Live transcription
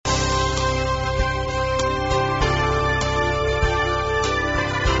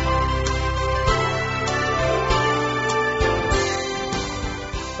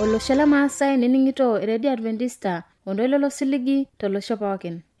Olosho le Maasai nening'ito Eredi Adventista ondoilolo siligi tolosho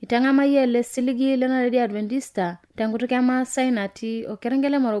pookin. Itang'amayie ele siligi lena Eredi Adventista tenkutuk e Maasai natii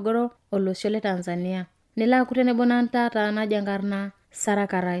orkerenket le Morogoro olosho le Tanzania. Nilo aaku tenebo nanu taata naji enkarna Sara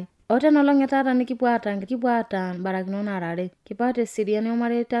Karai. Ore enolong' taata nikipuo aata mbarakinot naarare. Kipuo aata Eserian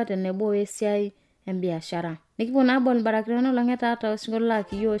olmareita tenebo Esiai embiashara. Nikipuo naa abol mbarakinot enolong' taata osinkolio laa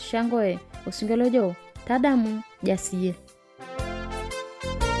kiyieu Shangoe, osinkolio ojo tadamu jasiyie.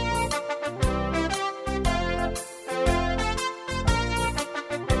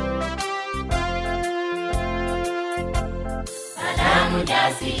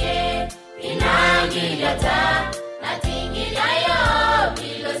 Jasiyie inangiyata natingirayo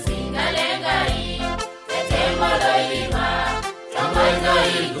bilo singalengai tetemolo ilima tongozo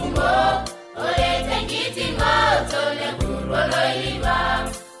igumbo ole tengiti ngoto le burolo ilima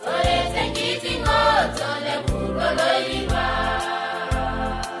ole tengiti ngoto le burolo ilima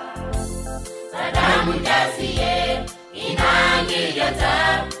Sadamu jasiyie inangiyata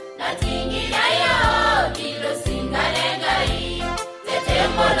natingirayo bilo singalengai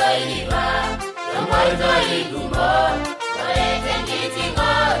Temolo iliva, tomolo igumbo, ole tengiti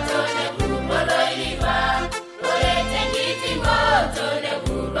ngoto ne burolo iliva, ole tengiti ngoto ne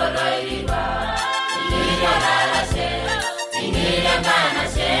burolo iliva. Tingiria lalashe, tingiria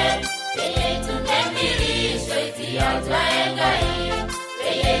ganashe, peyetu membiri shoiti atwa engai,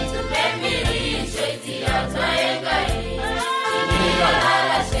 peyetu membiri shoiti atwa engai. Tingiria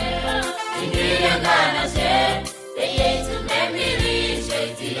lalashe, tingiria ganashe, peyetu membiri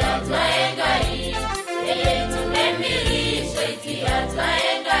shoiti atwa engai, peyetu membiri shoiti atwa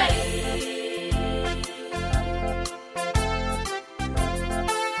engai.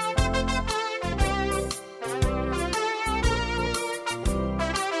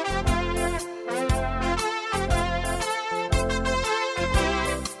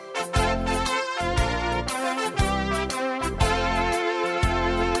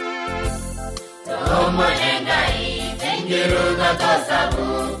 Tomo engai, tengiruga tosabu,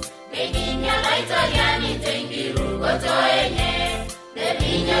 beginya laitaliani tengiruga toenye,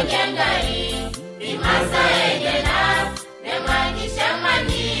 beginya gengai, bimasa egena, nemanisha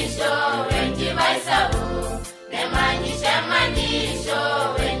manisho, wenji vaisabu, nemanisha manisho,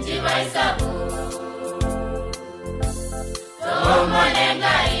 wenji vaisabu. Tomo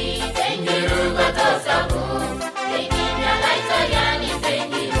engai, tengiruga tosabu, beginya laitaliani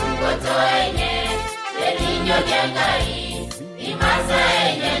tengiruga toenye, beginya gengai, bimasa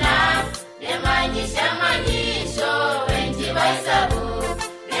egena, nemanyisha manisho, wenji vaisabu,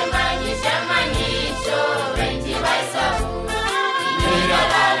 nemanyisha manisho, wenji vaisabu. Tingira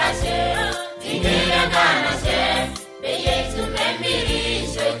lalashe, tingira ganashe, beyetu membiri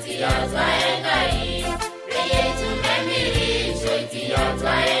shoiti atwa engai, beyetu membiri shoiti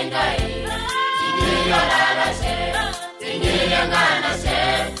atwa engai. Tingira lalashe, tingira ganashe,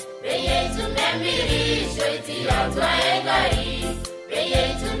 beyetu membiri shoiti atwa engai,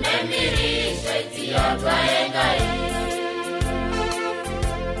 beyetu membiri shoiti atwa engai.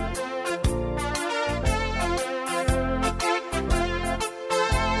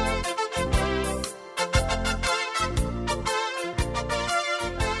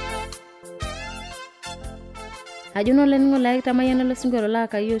 Ajuno leningo like tamayana lo singolo la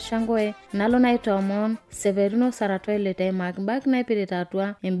kayo Shangoe nalo naitomon Severino Saratoile te magbak na ipirita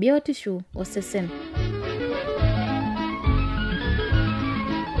atwa embiotishu osesen.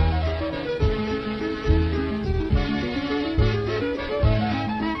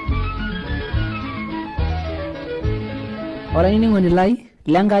 Ora iningoni lai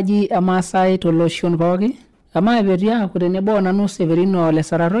lengaji emasai toloshon pooki ama ebetia kutenebo nanu Severino le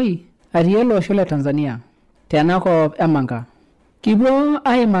Sararoi arielo osho le Tanzania tenakop emanga kipuo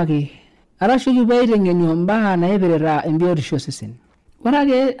aimaki arashu kipuo aiteng'enu mbaa naipirita embiotisho osesen. Ore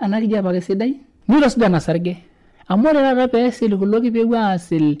ake ena Enkijape sidai nitosidan osarge amu ore taata peesil kulo kipewu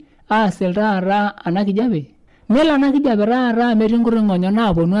aasil taata ena Enkijape nelo ena Enkijape taata metii nkuti ng'onyo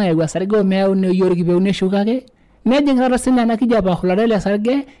naaponu ayau osarge omeyau neyieu orkipewu neshukake nejing taata sinye ena Enkijape ahulare ele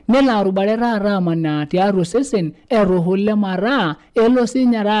sarge nelo arubare taata amanaa tiatua osesen etuhule mataa elo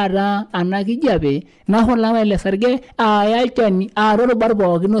sinye taata ena Enkijape nahula ele sarge aaya olchani aarr rubat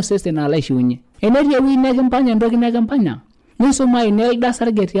pookin osesen alo aishiunye. Enetii ewueji nekimpanya entoki nekimpanya nisumai nelda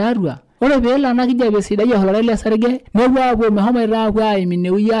sarge tiatua. Ore peelo ena Enkijape sidai ahulare ele sarge nepuo mehomoita apuo aim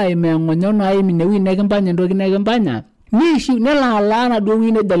inewueji aim eng'onyo naim inewueji nekimpanya entoki nekimpanya nishiu nelo alaa enaduo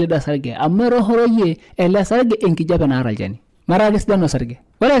wueji nejalida sarge amu etohoroyie ele sarge Enkijape naata olchani. Mara ake sidano sarge.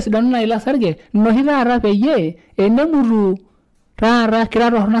 Ore esidano naila sarge noshi taata peyie enemutu taata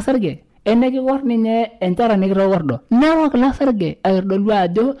kira torrona sarge enekikor ninye enchara nikitokordo newok ilo sarge aitodolu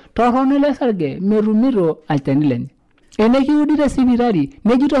ajo torrono ele sarge metumito alchani lenye. Enekiudi te sipitali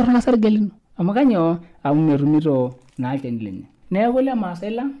neji torrono sarge lino amu kanyoo amu metumito naa alchani lenye. Neeku ile Maasai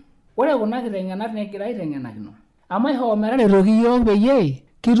lang ore kuna kiteng'enat negira aiteng'enakino amu aihoo metaretoki iyiok peyie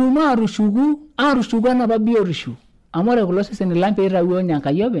kitum atushuku enapa biotisho amu ore kulo seseni lang peitawuo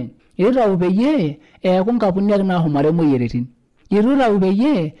Enkai openy eitau peyie eeku nkapuni naahumare moyiaritin. Itu itau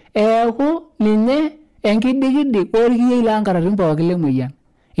peyie eeku ninye enkidikidik orkiyiei loonkaratin pookin lemoyian.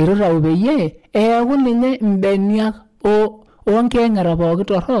 Itu itau peyie eeku ninye mbeniak onkeng'era pookin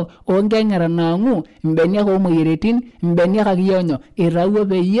torrok onkeng'era naang'u mbeniak oomoyiaritin mbeniak akeyie onyo itawuo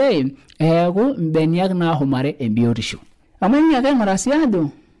peyie eeku mbeniak naahumare embiotisho. Amu ake eng'ura sii ajo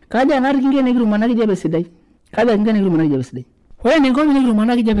kaja naa irkinken nikitum ena kijape sidai. Kaja irkinken nikitum ena kijape sidai. Ore eninko nikitum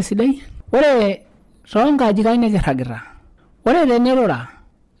ena kijape sidai, ore toonkajijik ang nikirragita, ore tenirura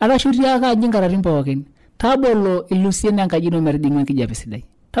arashu tiake aji nkaratin pookin tabolo ilusien enkaji ino metijing'u enkijape sidai.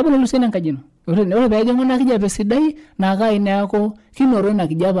 Tabolo ilusien enkaji ino. Ore peejing'u ina kijape sidai naa kai neeku kinoto ina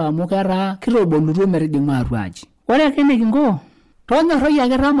kijape amu ketaa kitobolutuo metijing'u atua aji. Ore ake nikinko tonyorrai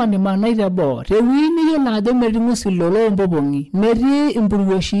ake tamanimanai teboo tewueji niyiolo ajo metii ng'usil loompopong'i, metii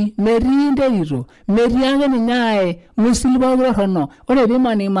impuruoshi, metii enterito, metii ake ninye ae ng'usil pooki torrono. Ore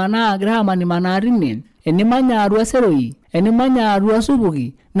piimanimanaa agira amanimanaa tine enimanya atua seroi, enimanya atua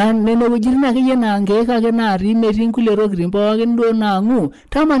supuki nene wuejitin akeyie naa nkeek ake natii metii nkulie tokitin pookin duo naang'u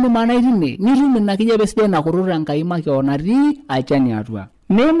tamanimanai tine nitum ina kijape sidai nakutu tenkai makeon natii alchani atua.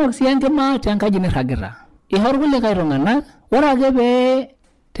 Niinok sii enkima tenkaji nirragita. Ihoo irkulikae tung'anak ore ake pee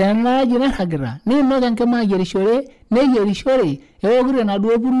tenaaji nairragita niinok enkima ayierishore neyierishore eokito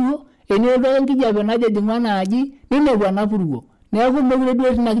enaduo puruo eneoto enkijape najo ejing'u enaaji ninepu ena puruo. Neeku mekure duo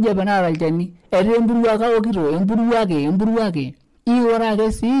etii ina kijape naata alchani etii empuruo ake aokito empuruo ake. Ore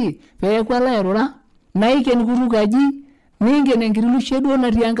ake sii peeku alo airura naiken kutukaji niinken enkiti lusie duo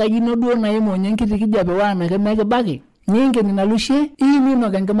natii enkaji ino duo naimonye enkiti kijape waanake mekibaki niinken ina lusie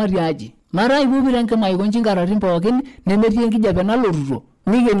niinok enkima tiaji. Mara ipupita enkima aikonji nkaratin pookin nemetii enkijape nalotito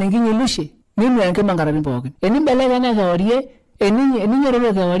niken enkinyi lusie ninua enkima nkaratin pookin. Enimbelekenya kewarie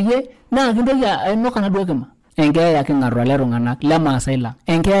eninyoroto kewarie naa kintoki ainok enaduo kima. Enkeeya king'aru ele tung'anak le Maasai lang.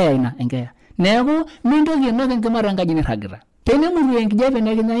 Enkeeya ina enkeeya. Neeku mintoki ainok enkima tenkaji nirragita. Tenemuru enkijape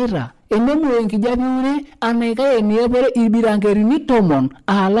nekinyaita enemu enkijape ure anaikai eniepore irbirankerini 10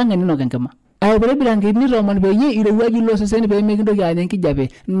 alang eninok enkima. Aipore irbirankerini 10 peyie irowuaji ilo seseni pee mekintoki anya enkijape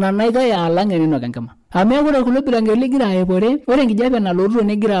nanaikai alang eninok enkima. Amu ore kulo birankerini ligira aipore ore enkijape nalotito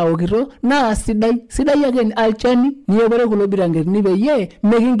negira aokito naa sidai ake alchani niepore kulo birankerini peyie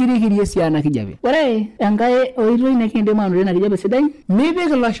mekinkirikirie sii ena kijape. Ore enkae oitoi nikindim anotie ina kijape sidai mipik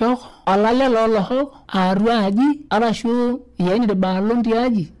iloshok olale lolohok atua aji arashu iyen irbalon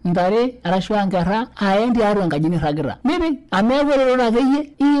tiaji ntare arashu ankerra ayen tiatua enkaji nirragita. Mipik amu ore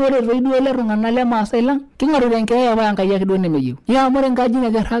akeyie ore toi duo ele tung'anak le Maasai lang king'oru tenkeeya pa enkai ake duo nemeyieu. Amu ore enkaji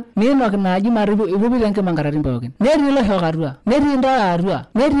nikirrag niinok ina aji ipupita enkima nkaratin pookin. Netii iloshok atua, netii ntare atua,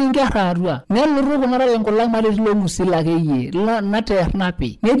 netii nkerra atua, nelotu kuna tare nkulak matetii lo ng'usil akeyie naterr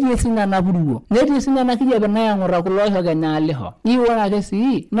napi. Netii sinye ena puruo, netii sinye ena kijape nayang'ita kulo oshok enyaaliho. Ore ake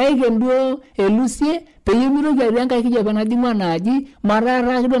sii naiken duo elusie peyie mitoki atii enkai kijape najing'u enaaji mataa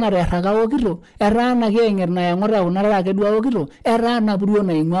etaa ake duo naterraka aokito etaa ena kiyeng'et nayang'ita kuna tare ake duo aokito etaa ena puruo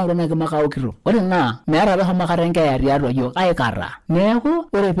naing'ua kuna kima aokito. Ore naa meeta peshomo akata enkeeya tiatua yiok aikata. Neeku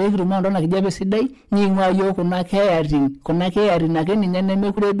ore peekitum anoto ina kijape sidai niing'ua yiok kuna keeyatin ake ninye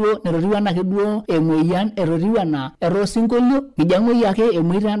nemekure duo nerotiu enake duo emoyian erotiu enaa etaa osinkolio kijang'oi ake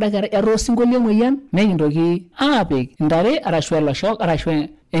emoita enda kerai etaa osinkolio emoyian nekintoki aapik ntare arashu eloshok arashu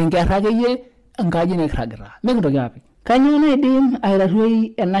enkerra akeyie enkaji nikirragita mekintoki apik. Kanyoo naidim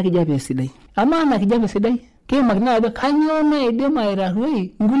aitatuoi ena kijape sidai? Amaa ena kijape sidai kiimakini ajo kanyoo naidim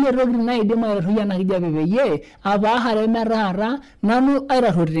aitatuoi nkulie tokitin naidim aitatuoi ena kijape peyie apaahare metaata nanu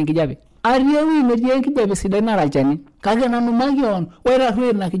aitatuoti tenkijape. Atii ewueji netii enkijape sidai nara alchani kake nanu makeon oitatuoi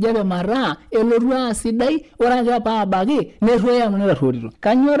ina kijape mataa elotu aa sidai ore ake paabaki nerruoyo amu netarruotito.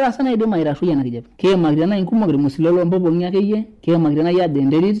 Kanyoo taasa naidim aitatuoi ena kijape? Kiimakita nai nkumok irmusilo loompopong'i akeyie, kiimakita nai ajo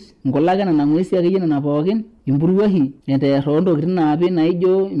enterit, nkulak nena ng'uesi akeyie nena pookin, impuruoshi, enterr oontokitin naapi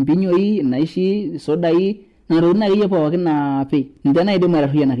naijo impinyoi, inaishi, isodai ntokitin akeyie pookin naapi ninche naidim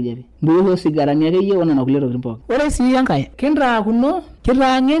aitatuoi ena kijape. Mburuoshi osigarani akeyie onena kulie tokitin pookin. Ore sii enkae kintaakuno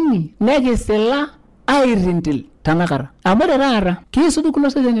kitaang'eni nekisila airintil tanakata. Amu ore taata kiisuj kulo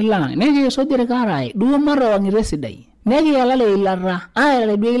seseni lang nekiisuj irkarae duo matawang'ita esidai. Nekiyalale eilata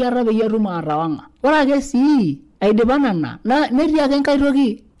aelale duo eilata peyie etum atawang'a. Ore ake sii aidipa nena netii ake enkae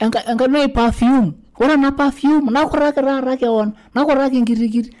toki enkae perfume ore na perfume nakuraki rara keon nakuraki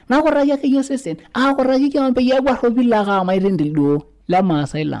nkirikiri nakuraki akeyie sesen akuraki keon peyie agwarropi laka mairindil duo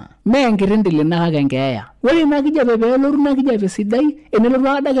lemaasai lang menkirindil nakake enkeeya ore ina kijape peelotu ina kijape sidai enelotu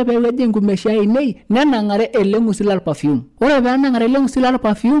adake peewueji nkumeshin ainei nenang'are ele ng'usil perfume ore peenang'are ele ng'usil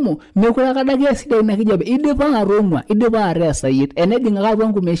perfume mekure adake esidai ina kijape idipa arong'ua idipa ataa esayiet enejing ake atua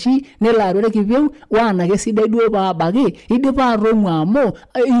nkumeshi nelo atua orkipeu waanake sidai duo paabaki idipa arong'ua amu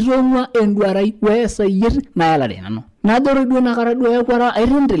itong'ua enduarai weesayiet nayalare nanu nadoro duo nakara duo ekwara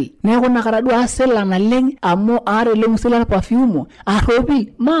airindil neeku nakara duo asila naleng amu aare ele ng'usil perfume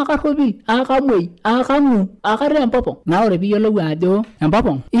arropil maa karropil akamwei akang'u akare empopong na ore piyiolou ajo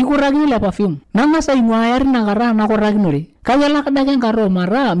empopong ikurakini le perfume nang'asa aing'uaya tinakata nakurakinore kayala kadake enkata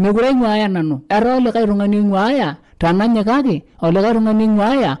omara mekure aing'uaya nanu etaa olikae tung'ani aing'uaya tananyikaki olikae tung'ani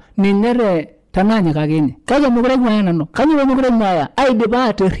aing'uaya ninye tananyikaki ninye kake mekure aing'uaya nanu kanyoo mekure aing'uaya aidipa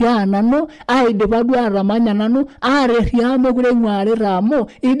aterria nanu aidipa duo atamanya nanu aterria mekure aing'uarita amu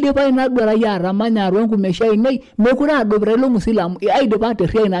idipa ina duarai atamanya atua nkumeshi ainei mekure adupita ilo ng'usil amu aidipa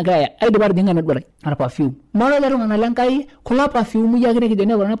aterria ina keeya aidipa atijing'a ina duarai perfume mara ele tung'anak lenkai kulo perfume yake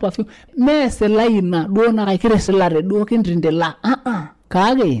nikijenia kuna perfume meesilai ina duo nakaikiresilate duo kindindila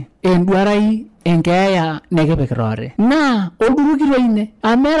kake enduarai enkeeya nekipikirore naa oldurukito ine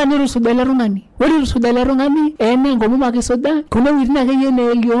amera nitusuja ele tung'ani ore itusuja ele tung'ani ene enkomom ake isuja kuna wuejitin akeyie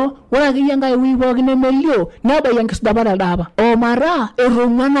neelio ore akeyie enkae wueji pookin nemelio nebaiki enkisudapata elde apa omara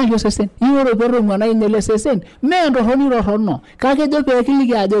erong'uanaki osesen iyiolo peerong'uanaki ninye ele sesen mee entorroni torrono kake ejo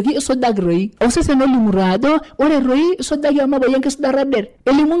peekiliki ajoki isujaki toi osesen olimu ajo ore toi isujaki amu ebaiki enkisudata det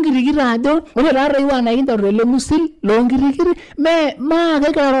elimu nkirikiri ajo ore taa toi waana kinchorita ele ng'usil loonkirikiri mee maa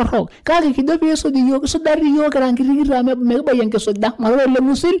kekira torrok kake kijo isuj iyiok isudari iyiok kira nkirikiri amu mekibaiki enkisuja ore ele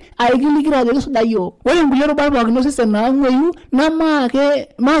ng'usil aikilikito ajo kisuja iyiok ore nkulie rubat pookin osesen naang'ueyu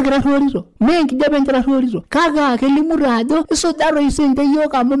maakirarruorito mee enkijape enkirarruorito kake kelimu ajo isuja toi sinche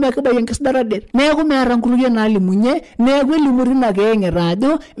iyiok amu mekibaiki enkisudata det neeku meeta nkutukie naalimunye neeku elimu tina keeng'eta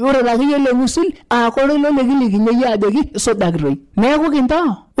ajo ore takeyie ele ng'usil aakore ilo likilikinye yie ajoki isujaki toi neeku kinto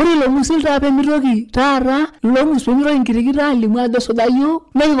ore ilo ng'usil taa pemitoki taata ilo ng'usil pemitoki nkirikiri alimu ajo suja iyiok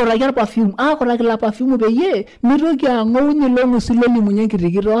nekiputaki perfume akuraki la perfume peyie mitoki ang'ounye ilo ng'usil lolimunye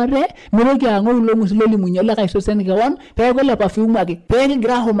nkirikiri ate mitoki ang'ou ilo ng'usil lolimunye likae sesen kewon peeku ele perfume ake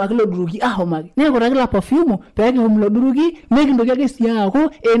peekigira ahomaki ilo duruki ahomaki nekiputaki la perfume peekihom ilo duruki nekintoki ake sii aaku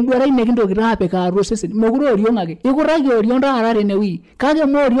enduarai nekintoki taa apik atua osesen mekure oriong ake ikuraki oriong taata tenewueji kake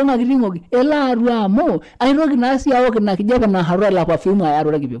mee oriong ake ting'oki elo atua amu aitoki naa sii aok ina kijape naharua ilo perfume aya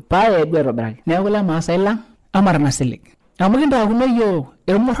atua orkipeu paa edu aitobiraki neeku lemaasai lang amara nasilig amu kintaakuno yiok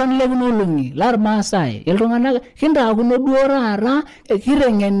irmurran lekuna olong'i larmaasai iltung'anak kintaakuno duo taata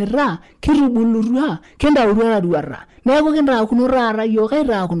kiteng'enita kitubulutua kintautua taduata neeku kintaakuno taata yiok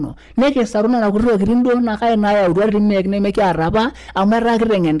aitaakuno nekisaru nena kuti tokitin duo nakae nayautua timeek nemekiata apa amu etaa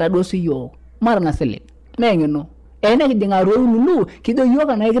kiteng'enita duo siyiok mara nasilig meeng'eno nekijing atua ululu kijo yiok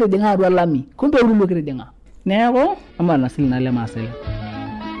anaa kitijing'a atua lami kumbe ululu kitijing'a neeku amara nasilig naa lemaasai lang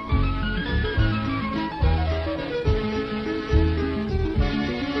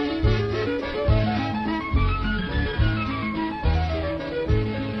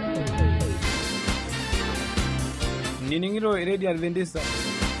Niningiro Radio Adventista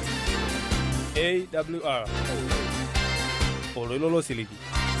AWR Olololo siligi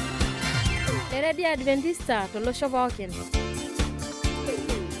Radio Adventista tolosho pookin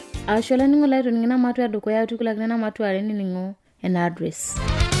ashola ningo laito ningina matu adukoya tukula kina matu are ningo en address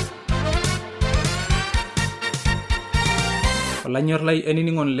Olanyor lai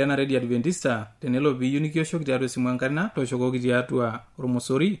eniningon lena Radio Adventista tenelo biyu nikioshoki tiatua simu enkarina toshokoki tiatua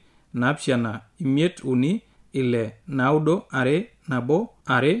ormosori napshana imiet uni ile naudo are nabo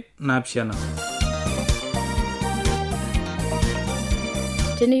are napshana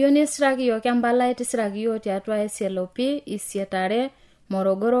Teniyo nisiraki yo kambala itisiraki yo tiatua SLOP isietare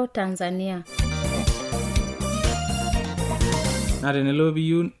Morogoro Tanzania na tenelo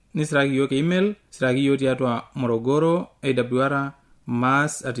biyu nisiraki yo email siraki yo tiatua morogoro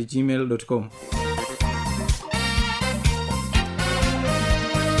awr@gmail.com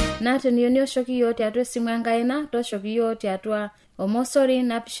na teniyo nioshoki yo tiatua simu enkaina toshoki yo tiatua omosori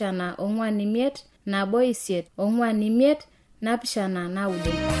napishana ong'wan imiet nabo isiet ong'wan imiet napishana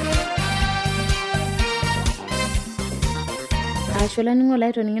naudo ashola ningo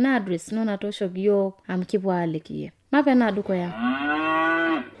laito ningina address nona toshoki yo amkipo alikie mapena dukoya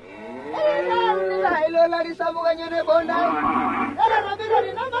Ilo la risabuka nyene bonda. Era rabira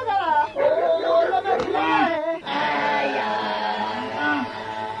ni namagala. Lo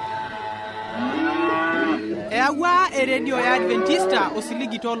eyaua eredio ya Adventista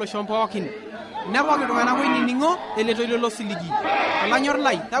osiligi tolosho pookin. Nepooki iltung'anak oinining'o ele toilo losiligi. Olanyor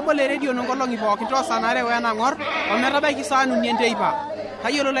lai, tabolo eredio nonkolong'i pookin toosanare wenang'or ometabaiki saa uni enteipa.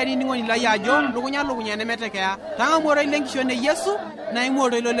 Tayiolo lainining'oni lai ajo lukunya nemetekeya. Tang'amu ortoilo lenkishon e Yesu naimu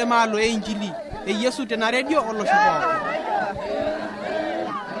ortoilo lemaalo e Injili. E Yesu tena redio olosho pookin.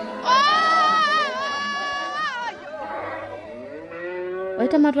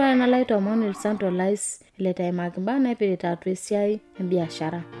 Oitamatwa na lai tomon ilsanto lais ileta imakimba naipirita atua esiai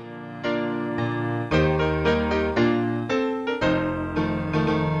embiashara.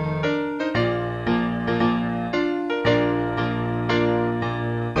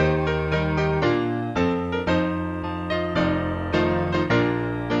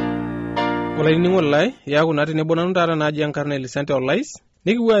 Olainining'oni lai yaku naa tenebo nanu taata naaji enkarna Elisante Olais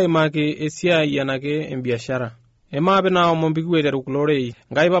nikipuo aimaki esiai enake embiashara. Emaape naa omon pikipuo aiteru kulo rei.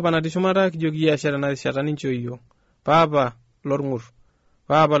 Nkai papa natii shumata kijoki asha tena rishata nincho iyiok. Papa lorng'ur.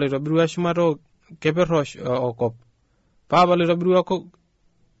 Papa loitobirua shumata keperro okop. Papa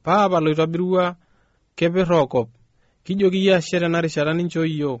loitobirua keperro okop. Kijoki asha tena rishata nincho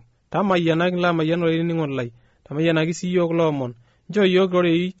iyiok. Tamayianaki lamayian olainining'oni lai. Tamayianaki sii iyiok loomon. Ncho iyiok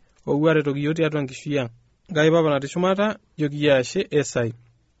rorei owuaretoki iyiok tiatua nkishui ang'. Nkai papa natii shumata joki ashe Esiai.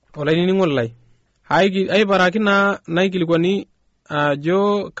 Olainining'oni lai. Aiparaki naa naikilikuani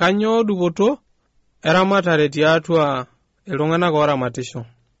ajo kanyo dupoto eramatare tiatua iltung'anak oramatisho.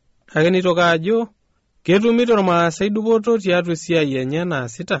 Ake nitoka ajo ketumito irmaasai dupoto tiatua esiai enye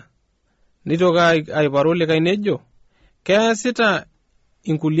naasita. Nitoka aiparu likae nejo keasita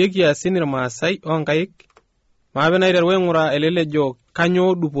inkulie kiasin irmaasai onkaik. Maape naiteru aing'uraa elelejo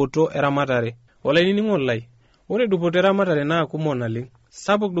kanyo dupoto eramatare. Olainining'oni lai. Ore dupoto eramatare naa kumok naleng'.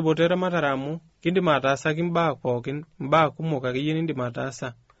 Sapuk dupoto eramatare amu kindim ataasaki mbaa pookin, mbaa kumok akeyie nindim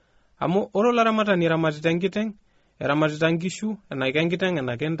ataasa. Amu ore olaramatani eramatita enkiteng', eramatita nkishu, enake enkiteng',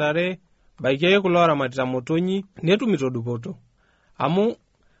 enake ntare, baiki ake kulo aramatita motonyi, netumito dupoto. Amu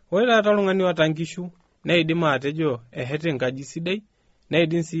ore taata oltung'ani oata nkishu, neidim atejo ehet enkaji sidai,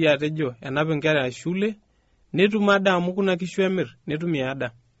 neidim sii atejo enap nkera shule, netum ada amu kuna kishu emir, netum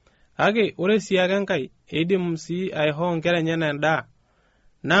ada. Kake ore sii ake enkae, eidim sii aihoo nkera enyenak endaa.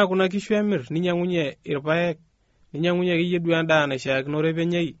 Naa kuna kishu emir ninyang'unye irpaek, ninyang'unye akeyie duo endaa naishiakinore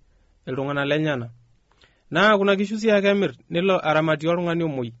penyei iltung'anak lenyana. Naa kuna kishu sii ake emir nelo aramatie oltung'ani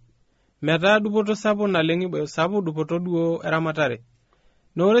omoi. Metaa dupoto sapuk naleng' sapuk dupoto duo eramatare.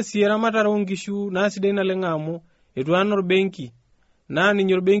 Na ore sii eramatare oonkishu naa sidai naleng' amu etu ana orbenki. Naa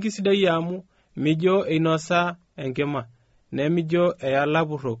ninye orbenki sidai amu mijo einosa enkima, nemijo eya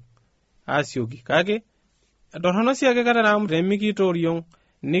lapurrok asioki. Kake torrono sii ake kata amu temikitooriong'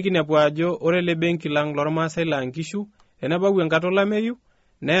 nikinepu ajo ore ele benki lang' lormaasai lang' nkishu tenebau enkata olameyu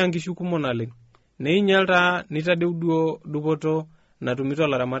neya nkishu kumok naleng'. Neinyal taa nitadeu duo dupoto natumito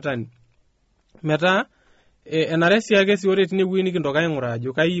olaramatani. Metaa enare sii ake ore tinewueji nikintoka aing'uraa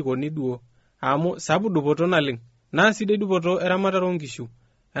ajo kai ikoni duo amu sapuk dupoto naleng'. Naa sidai dupoto eramatare oonkishu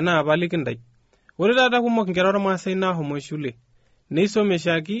enaa apa likintai. Ore taata kumok nkera ormaasai naahomo shule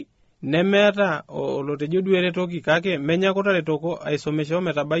neisomeshaki nemeeta olotejo duo eretoki kake menyaku taretoko aisomesha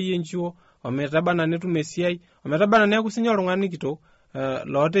ometabayie enchuo ometabana netum esiai ometabana neeku sinye oltung'ani kitok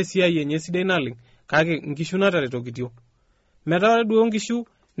loota esiai enye sidai naleng' kake nkishu nataretokitio. Metaa ore duo nkishu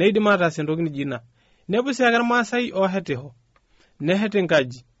neidim ataas entoki niji ina. Nepu sii ake irmaasai oheteho nehet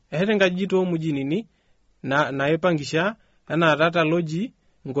enkaji toomujinini naipangisha enaa tata loji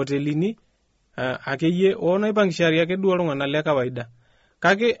nkotelini akeyie onaipangishari ake duo iltung'anak le kawaida.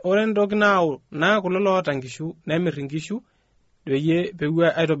 Kake ore entoki naa kulo loota nkishu nemir nkishu peyie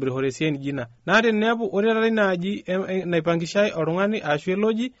aitobirishore esiai nijina. Naa tenepu ore taata inaaji naipangishai oltung'ani ashu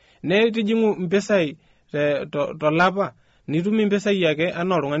eloji netijing'u mpisai tolapa nitum mpisai ake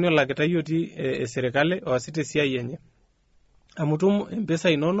anaa oltung'ani olakitai otii eserikali oasita esiai enye. Amu tum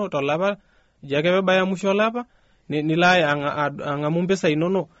mpisai inonok tolapa jake pebaya musho olapa nilo ang'amu mpisai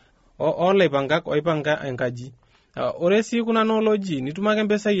inonok olaipangak oipanga enkaji. Ore sii kuna noloji nitumake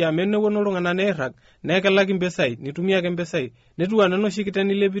mpesai amenewuo iltung'anak neirag nekelaki mpesai nitumia ake mpesai netu anano oshi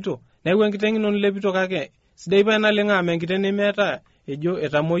kiteng' ilepito neeku enkiteng' ino nilepito kake sidai pa naleng' amu enkiteng' nemeeta ejo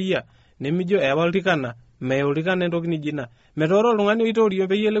etamoyia nemijo ewa oltikana meya oltikana entoki nijina. Metooro oltung'ani oitorio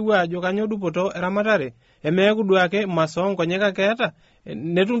peyie eleu ajo kanyo dupoto eramatare emeeku duo ake maso nkonyek ake eeta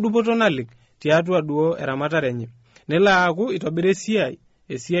netum dupoto naleng' tiatua duo eramatare enye. Nelo aaku itobira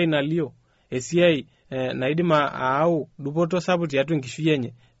esiai nalio esiai naidim aau dupoto sapuk tiatua nkishui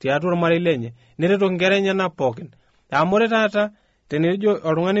enye tiatua ormarei lenye neretoki nkera enyenak pookin. Amu ore taata tenejo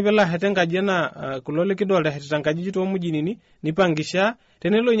oltung'ani pelo aheta enkaji ena kulo likidolta hetita nkajijik toomujinini nipangisha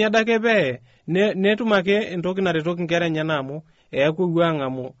tenelo nya dake pee netum ake entoki naretoki nkera enyenak amu eyaku ewuang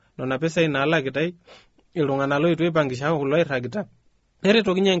amu nona pesai naalakitai iltung'anak loito ipangisha kulo irragita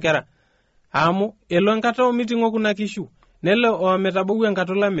neretoki nye nkera amu elo enkata omiting'o kuna kishu nelo ometabau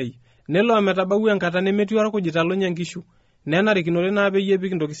enkata olamei nelo ometabau enkata nemetii orkujita lonya nkishu nenarikinore naa peyie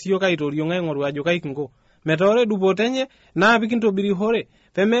epik ntoki siyoka aitoriong aing'oru ajo kaikingo metaore dupoto enye naa pikintobiri hore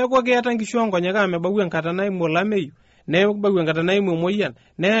pemeeku ake eata nkishu onkonyek amebau enkata naimu olameyu nebau enkata naimu emoyian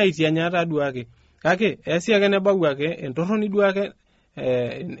neaitianya taduake kake easi ake nebau ake entorroni duake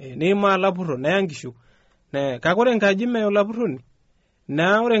neima lapurro neya nkishu kake ore enkaji meya olapurroni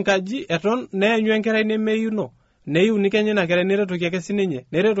naa ore enkaji eton neanyu enkerai nemeyuno neiuni kenya ina kerai neretoki ake sininye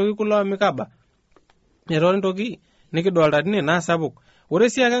neretoki kulo amikaba netoki ntoki nikidolta tine naa sapuk ore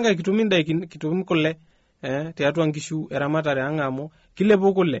sii ake enkae kitumi ndaikin kitumi kule tiatua nkishu eramatare ang amu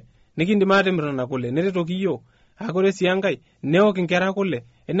kilepu kule nikindim atimir nena kule neretoki yiok ake ore sii enkae neok nkera kule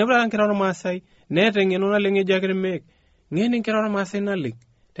enepura nkera ormaasai neeta eng'eno naleng ejo ake irmeek ng'eni nkera ormaasai naleng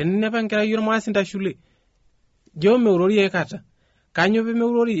teninepa nkera ormaasai shule jo meurori aikata kanyo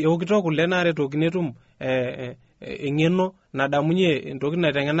pemeurori eokito kule naretoki netum eng'eno nadamunye entoki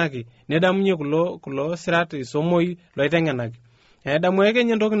naiteng'enaki nedamunye kulo sirat somoi loiteng'enaki edamu ake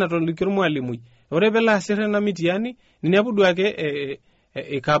nye entoki natolikio ormwalimui ore pelo asir ena mitiani ninepu duake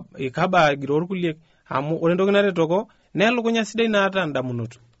ikaba agiroo kulie amu ore entoki naretoko nelukunya sidai naata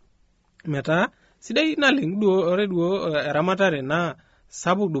ndamunot metaa sidai naleng duo ore duo eramatare naa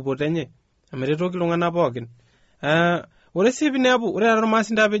sapuk dupoto enye ameretoki iltung'anak pookin ore sii pinepu ore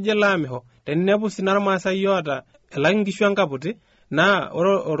ormaasai ndapeje laamiho teninepu sina ormaasai yoota elaki nkishu enkaputi naa ore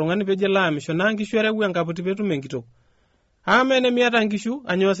oltung'ani peje laamisho naa nkishu ereu enkaputi petum enkitok amene miata nkishu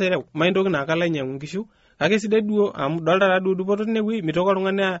anyoo sereu maintoki naa kala nyang'u nkishu kake sidai duo amu dolta taduo dupoto tinewui mitoki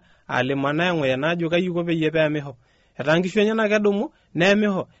oltung'ani alimana eng'oya naajo kayyuko peyie peemiho etaa nkishu enyenak kedumu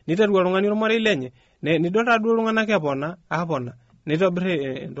neemiho niteru oltung'ani ormarei lenye nidol taduo iltung'anak apona nitobir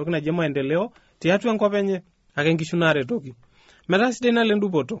entoki naji maendeleo tiatua enkop enye ake nkishu naretoki metaa sidai naleng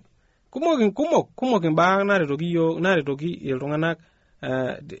dupoto kumok imbaa naretoki iltung'anak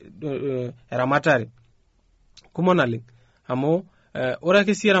eramatare kumok naleng amu ore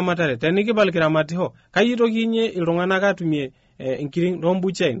ake sii eramatare tenikibal kiramatiho kayitoki inye iltung'anak atumie inkiring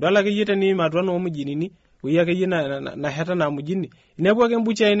tombuchai ndol ake yie teniim atua noomujinini woi ake yie naheta na mujini inepu ake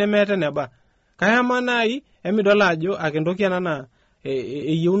mbuchai nemeeta neba kayama nai emidol ajo ake entoki ena na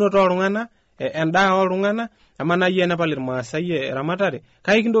eyieunoto oltung'anak endaa oltung'anak ama nai enepal irmaasai eramatare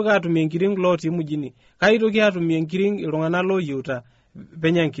kaikintoki atumie nkiring lotii mujini kaitoki atumie nkiring iltung'anak loyieuta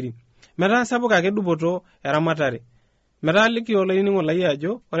penya nkiring metaa sapuk ake dupoto eramatare metaa likio olainining'o lai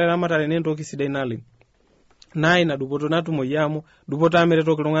ajo ore eramatare naa entoki sidai naleng naa ina dupoto natumoyie amu dupoto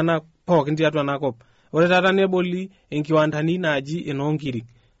ameretoki iltung'anak pookin tiatua enakop ore taata neboli enkiwandani naaji enoonkiri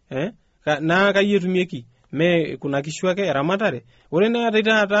naa kayietumieki me kuna kishu ake eramatare ore neetai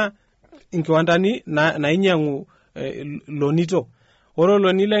taata inkiwandani nainyang'u lonito ore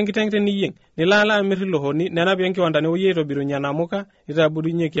loni lenkiteng teniyieng nilala amir lohoni nenapie enkiwandani woi aitobirunyie namuka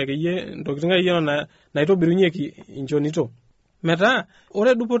nitaburunyeki akeyie ntokitin akeyie naitobirunyeki inchonito metaa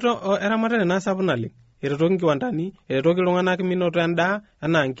ore dupoto eramatare naa sapuk naleng eretoki nkiwandani eretoki iltung'anak minoto endaa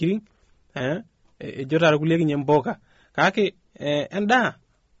enaa nkiring ejo taa kulie kinye mboka kake endaa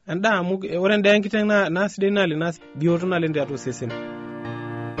amu ore endaa enkiteng naa sidai naleng naa bioto naleng tiatua osesen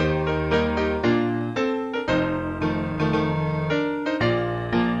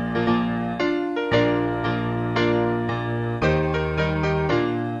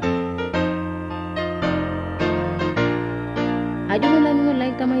Ajuni laningo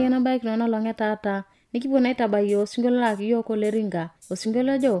like tamayana bike nona longe tata nikipuo naitabayo osinkolio laki yiok oleringa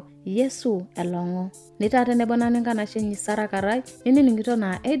osinkolio ojo Yesu elong'o nitata nebona nenkanashe nyisara karai ninining'ito na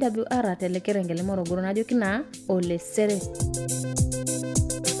AWR telekerengele Morogoro najoki naa ole sere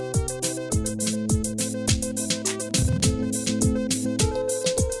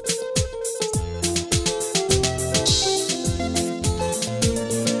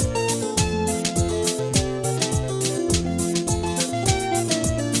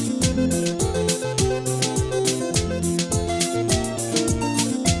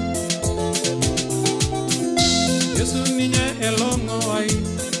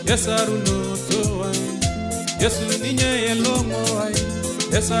Yesu ninye elongo ai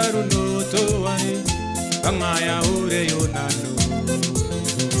Yesaru no to ai Kangaya ure yunano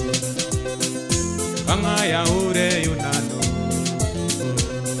Kangaya ure yunano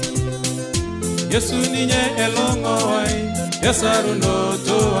Yesu ninye elongo ai Yesaru no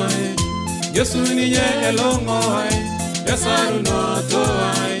to ai Yesu ninye elongo ai Yesaru no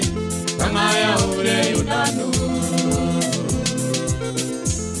toai Kangaya ure yunanu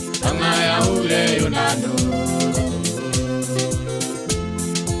Kangaya ure yunanu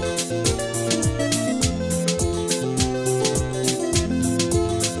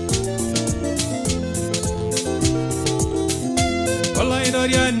Wallahi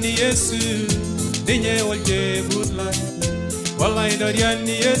doriani Yesu Dinye walje budlai Wallahi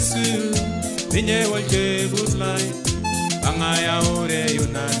doriani Yesu Dinye walje budlai Kangaya ure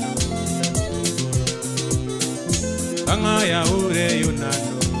yunanu Kangaya ure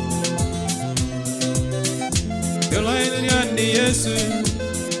yunanu Wallahi doriani Yesu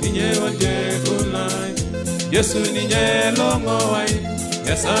Dinye walje budlai Yesu ninye longo wai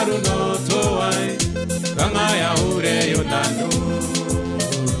Yesaru no toai Kangaya ure yunanu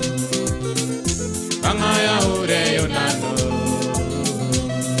Kangaya ure yunanu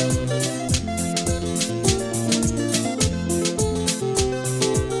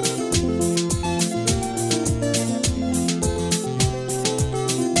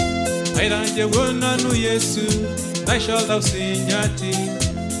Airanje wonanu Yesu Naishalda usinyati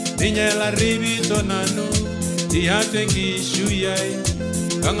Ninye la ribito nanu Tiatu enkishu yai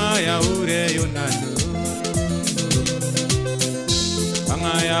Kangaya ure yunanu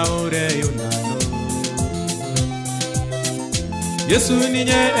Kangaya ure yunanu Yesu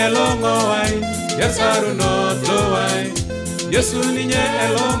ninye elongo wai Yesaru no toai Yesu ninye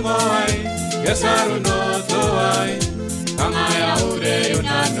elongo wai Yesaru no toai Kangaya ure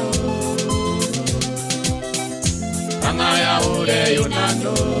yunanu Kangaya ure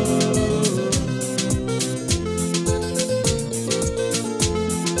yunanu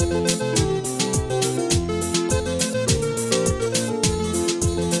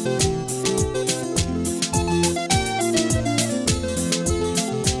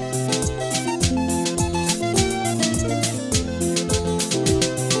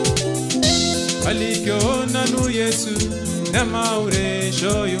Alikyo nanu Yesu Nema ure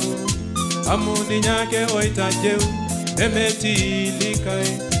shoyo Amuni nyake oitajeu Nemeti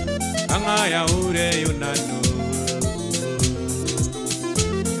likai Kangaya ure yunanu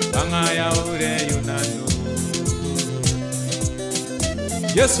Kangaya ure yunanu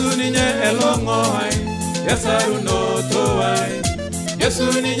Yesu ninye elongo hai Yesaru no toai Yesu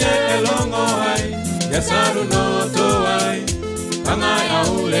ninye elongo hai Yesaru no toai Kangaya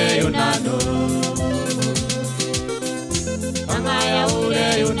ure yunanu Kangaya ure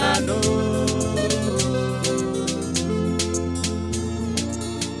yunanu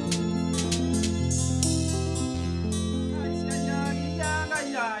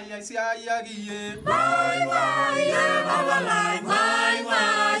Esiai Mai mai ye baba lai mai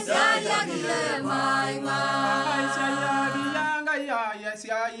mai Esiai mai mai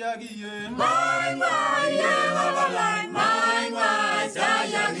Mai mai ye baba lai mai mai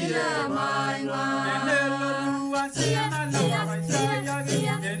Esiai mai mai